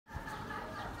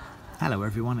Hello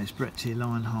everyone, it's Brett here,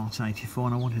 Lionheart84,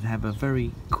 and I wanted to have a very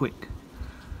quick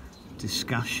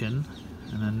discussion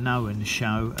and a know and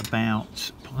show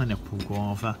about pineapple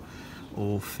guava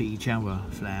or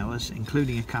feijoa flowers,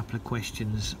 including a couple of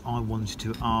questions I wanted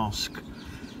to ask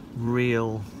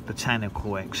real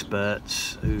botanical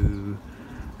experts who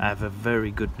have a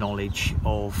very good knowledge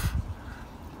of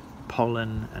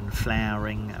pollen and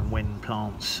flowering, and when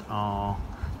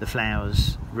the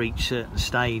flowers reach certain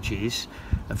stages,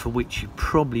 and for which you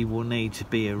probably will need to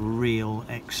be a real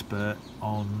expert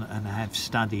on and have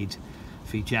studied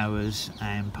feijoas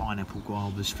and pineapple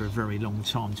guavas for a very long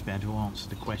time to be able to answer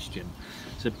the question.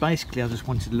 So basically I just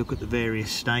wanted to look at the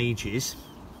various stages.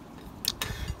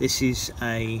 This is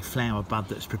a flower bud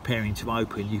that's preparing to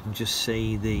open. You can just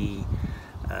see the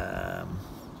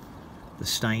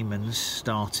stamens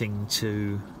starting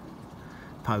to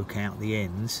poke out the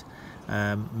ends.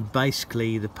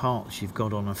 Basically the parts you've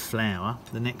got on a flower,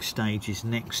 the next stage is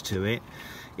next to it.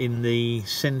 In the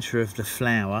centre of the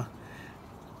flower,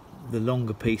 the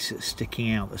longer piece that's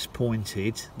sticking out that's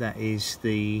pointed, that is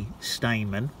the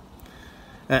stigma,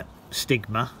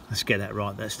 let's get that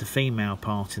right, that's the female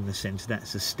part in the centre,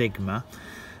 that's the stigma,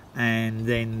 and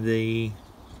then the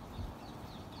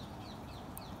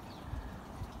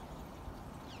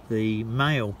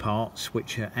male parts,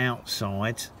 which are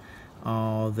outside,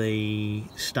 are the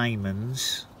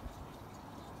stamens,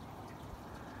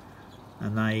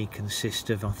 and they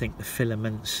consist of, I think, the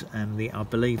filaments and I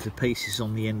believe the pieces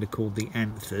on the end are called the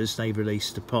anthers. They release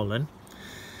the pollen,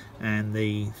 and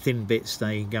the thin bits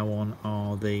they go on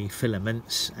are the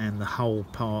filaments, and the whole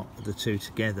part of the two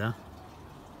together,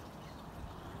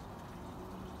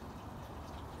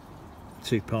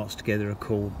 two parts together, are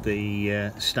called the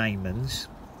stamens.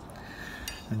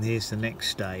 And here's the next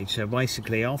stage. So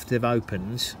basically after they've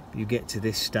opened, you get to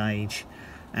this stage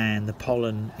and the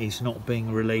pollen is not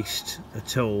being released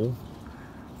at all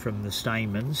from the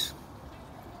stamens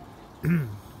or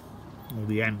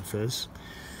the anthers.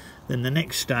 Then the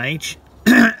next stage,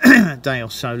 a day or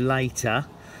so later,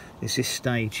 is this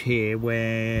stage here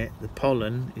where the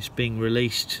pollen is being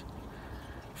released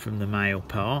from the male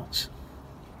parts.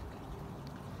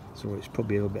 So it's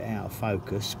probably a little bit out of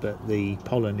focus, but the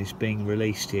pollen is being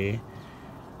released here.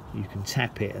 You can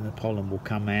tap it and the pollen will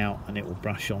come out and it will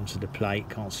brush onto the plate.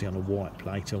 Can't see on a white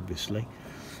plate, obviously.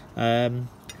 Then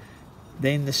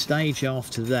the stage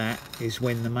after that is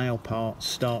when the male parts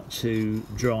start to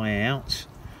dry out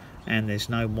and there's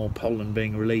no more pollen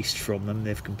being released from them.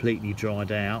 They've completely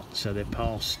dried out, so they're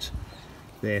past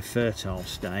their fertile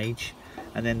stage.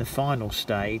 And then the final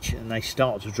stage, and they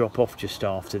start to drop off just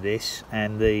after this,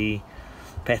 and the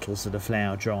petals of the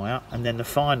flower dry up. And then the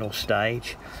final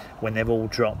stage, when they've all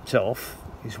dropped off,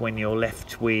 is when you're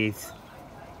left with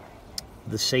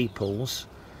the sepals,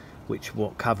 which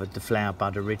what covered the flower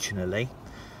bud originally,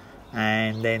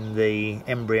 and then the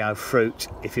embryo fruit,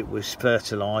 if it was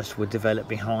fertilised, would develop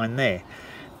behind there.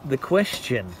 The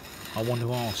question I want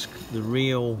to ask the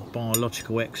real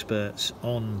biological experts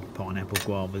on pineapple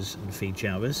guavas and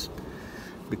feijoas,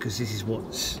 because this is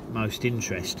what's most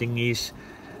interesting, is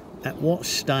at what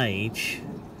stage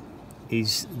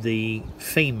is the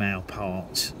female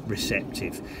part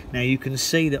receptive? Now you can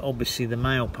see that obviously the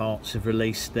male parts have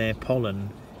released their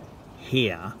pollen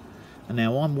here, and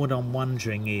now what I'm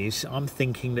wondering is, I'm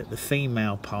thinking that the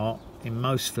female part in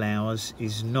most flowers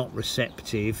is not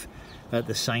receptive at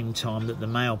the same time that the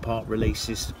male part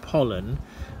releases the pollen,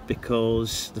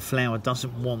 because the flower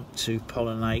doesn't want to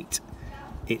pollinate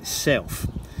itself.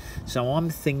 So I'm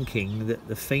thinking that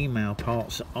the female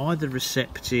parts are either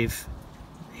receptive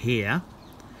here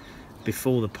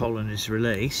before the pollen is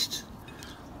released,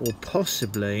 or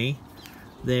possibly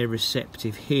they're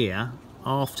receptive here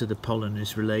after the pollen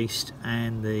is released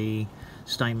and the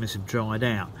stamens have dried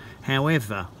out.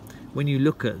 However, when you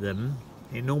look at them,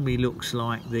 it normally looks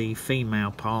like the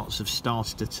female parts have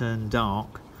started to turn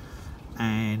dark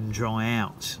and dry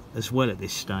out as well at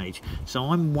this stage. So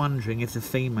I'm wondering if the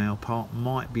female part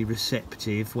might be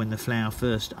receptive when the flower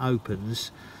first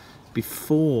opens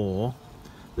before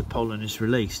the pollen is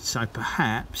released. So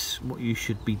perhaps what you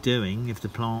should be doing, if the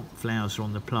flowers are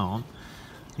on the plant,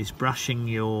 is brushing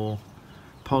your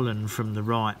pollen from the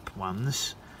ripe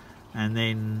ones and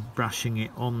then brushing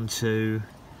it onto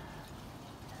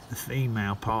the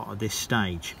female part of this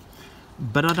stage.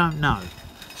 But I don't know,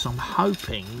 so I'm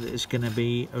hoping that there's going to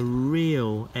be a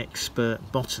real expert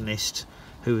botanist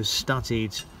who has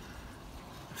studied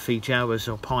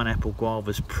feijoas or pineapple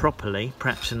guavas properly,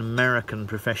 perhaps an American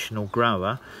professional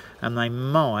grower, and they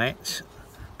might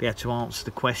be able to answer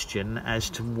the question as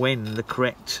to when the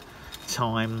correct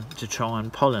time to try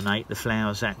and pollinate the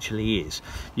flowers actually is.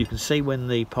 You can see when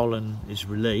the pollen is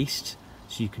released,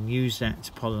 so you can use that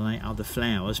to pollinate other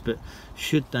flowers, but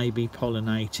should they be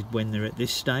pollinated when they're at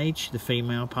this stage, the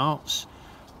female parts,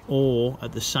 or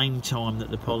at the same time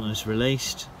that the pollen is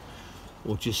released,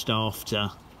 or just after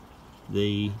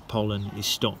the pollen is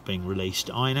stopped being released?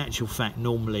 I, in actual fact,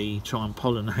 normally try and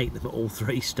pollinate them at all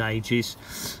 3 stages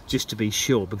just to be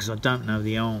sure, because I don't know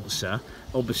the answer.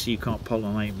 Obviously you can't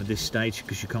pollinate them at this stage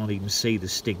because you can't even see the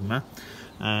stigma,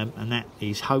 and that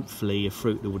is hopefully a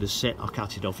fruit that would have set. I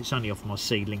cut it off, it's only off my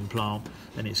seedling plant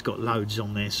and it's got loads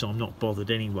on there, so I'm not bothered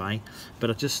anyway.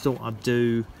 But I just thought I'd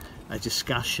do a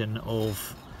discussion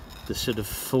of the sort of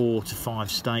 4 to 5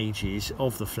 stages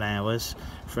of the flowers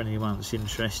for anyone that's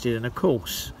interested. And of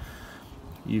course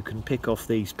you can pick off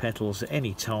these petals at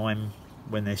any time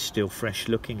when they're still fresh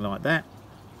looking like that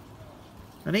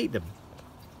and eat them.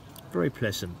 Very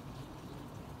pleasant.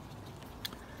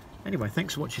 Anyway,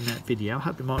 thanks for watching that video. I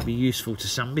hope it might be useful to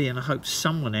somebody, and I hope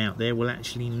someone out there will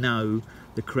actually know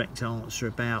the correct answer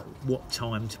about what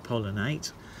time to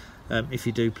pollinate. If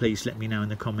you do, please let me know in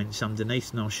the comments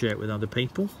underneath and I'll share it with other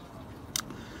people.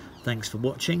 Thanks for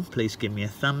watching. Please give me a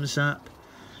thumbs up.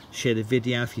 Share the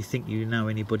video if you think you know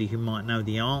anybody who might know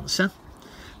the answer.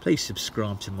 Please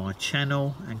subscribe to my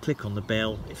channel and click on the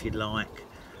bell if you'd like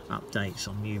updates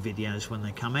on new videos when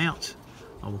they come out.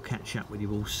 I will catch up with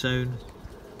you all soon.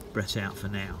 Brett out for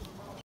now.